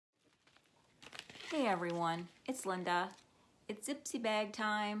Hey everyone, it's Linda. It's Ipsy bag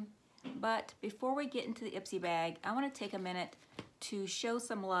time, but before we get into the Ipsy bag, I want to take a minute to show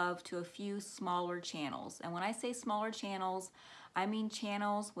some love to a few smaller channels. And when I say smaller channels, I mean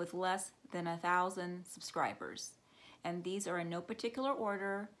channels with less than 1,000 subscribers. And these are in no particular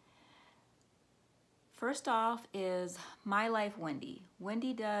order. First off is My Life Wendy.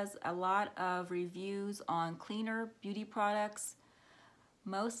 Wendy does a lot of reviews on cleaner beauty products,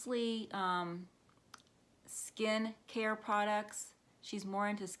 mostly skin care products. She's more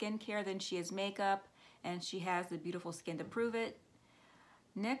into skincare than she is makeup, and she has the beautiful skin to prove it.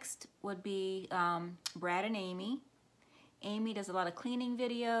 Next would be Brad and Amy. Amy does a lot of cleaning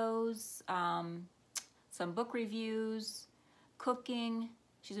videos, some book reviews, cooking.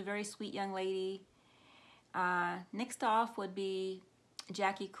 She's a very sweet young lady. Next off would be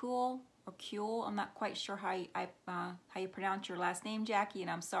Jackie Cool, or Kuhl. I'm not quite sure how you pronounce your last name, Jackie,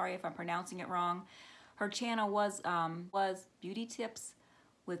 and I'm sorry if I'm pronouncing it wrong. Her channel was Beauty Tips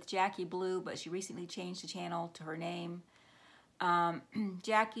with Jackie Blue, but she recently changed the channel to her name.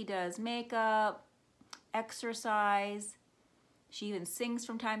 Jackie does makeup, exercise. She even sings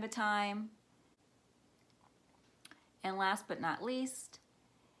from time to time. And last but not least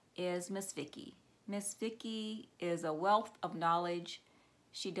is Miss Vicky. Miss Vicky is a wealth of knowledge.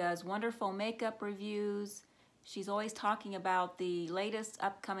 She does wonderful makeup reviews. She's always talking about the latest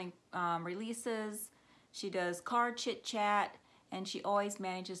upcoming releases. She does car chit chat, and she always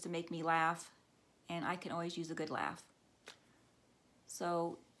manages to make me laugh, and I can always use a good laugh.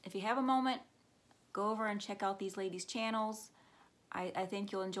 So if you have a moment, go over and check out these ladies' channels. I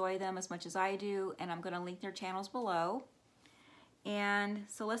think you'll enjoy them as much as I do, and I'm going to link their channels below. And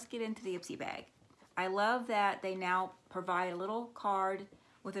so let's get into the Ipsy bag. I love that they now provide a little card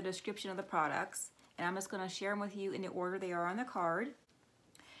with a description of the products, and I'm just going to share them with you in the order they are on the card.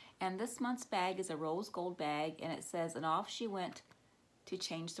 And this month's bag is a rose gold bag, and it says, "And off she went to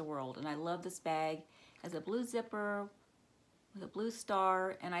change the world." And I love this bag. It has a blue zipper with a blue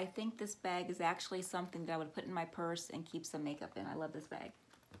star, and I think this bag is actually something that I would put in my purse and keep some makeup in. I love this bag.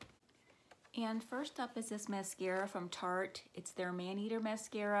 And first up is this mascara from Tarte. It's their Man-Eater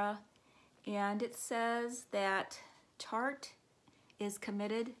mascara, and it says that Tarte is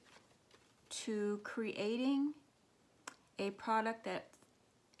committed to creating a product that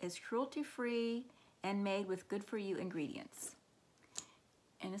is cruelty-free and made with good-for-you ingredients.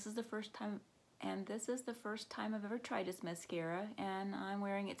 And this is the first time I've ever tried this mascara, and I'm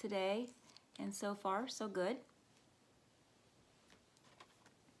wearing it today, and so far so good.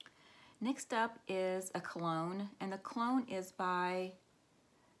 Next up is a cologne, and the cologne is by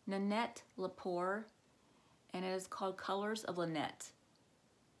Nanette Lepore, and it is called Colors of Lynette.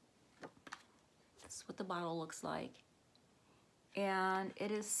 This is what the bottle looks like. And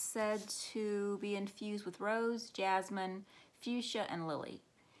it is said to be infused with rose, jasmine, fuchsia, and lily.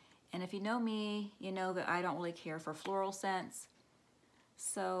 And if you know me, you know that I don't really care for floral scents.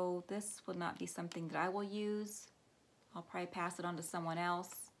 So this would not be something that I will use. I'll probably pass it on to someone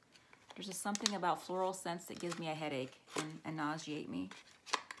else. There's just something about floral scents that gives me a headache and nauseate me.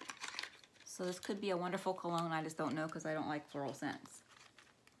 So this could be a wonderful cologne, I just don't know because I don't like floral scents.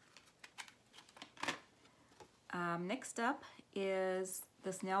 Next up is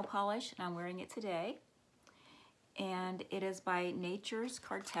this nail polish, and I'm wearing it today. And it is by Nature's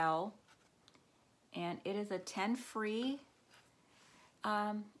Cartel, and it is a 10-free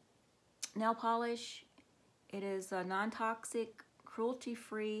nail polish. It is non-toxic,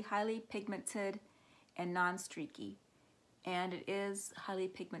 cruelty-free, highly pigmented, and non-streaky. And it is highly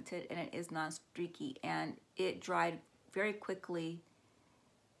pigmented, and it is non-streaky, and it dried very quickly,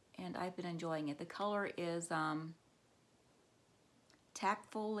 and I've been enjoying it. The color is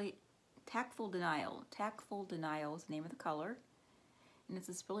Tactful Denial. Tactful Denial is the name of the color. And it's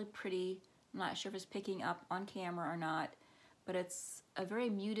this really pretty, I'm not sure if it's picking up on camera or not, but it's a very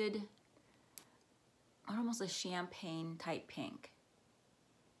muted, almost a champagne type pink.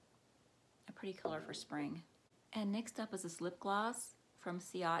 A pretty color for spring. And next up is this lip gloss from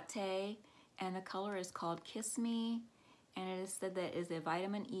Ciate, and the color is called Kiss Me, and it is said that it is a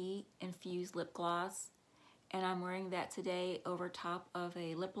vitamin E infused lip gloss. And I'm wearing that today over top of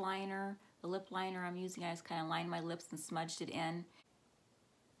a lip liner. The lip liner I'm using, I just kind of lined my lips and smudged it in.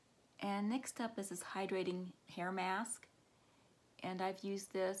 And next up is this hydrating hair mask. And I've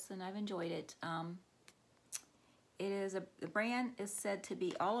used this and I've enjoyed it. The brand is said to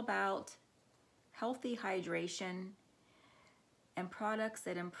be all about healthy hydration and products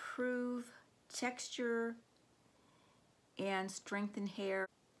that improve texture and strengthen hair.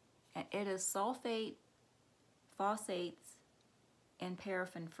 And it is sulfate, phosphates, and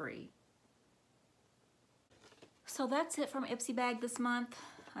paraffin free. So that's it from Ipsy Bag this month.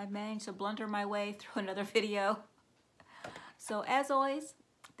 I've managed to blunder my way through another video. So as always,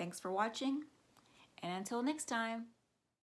 thanks for watching, and until next time.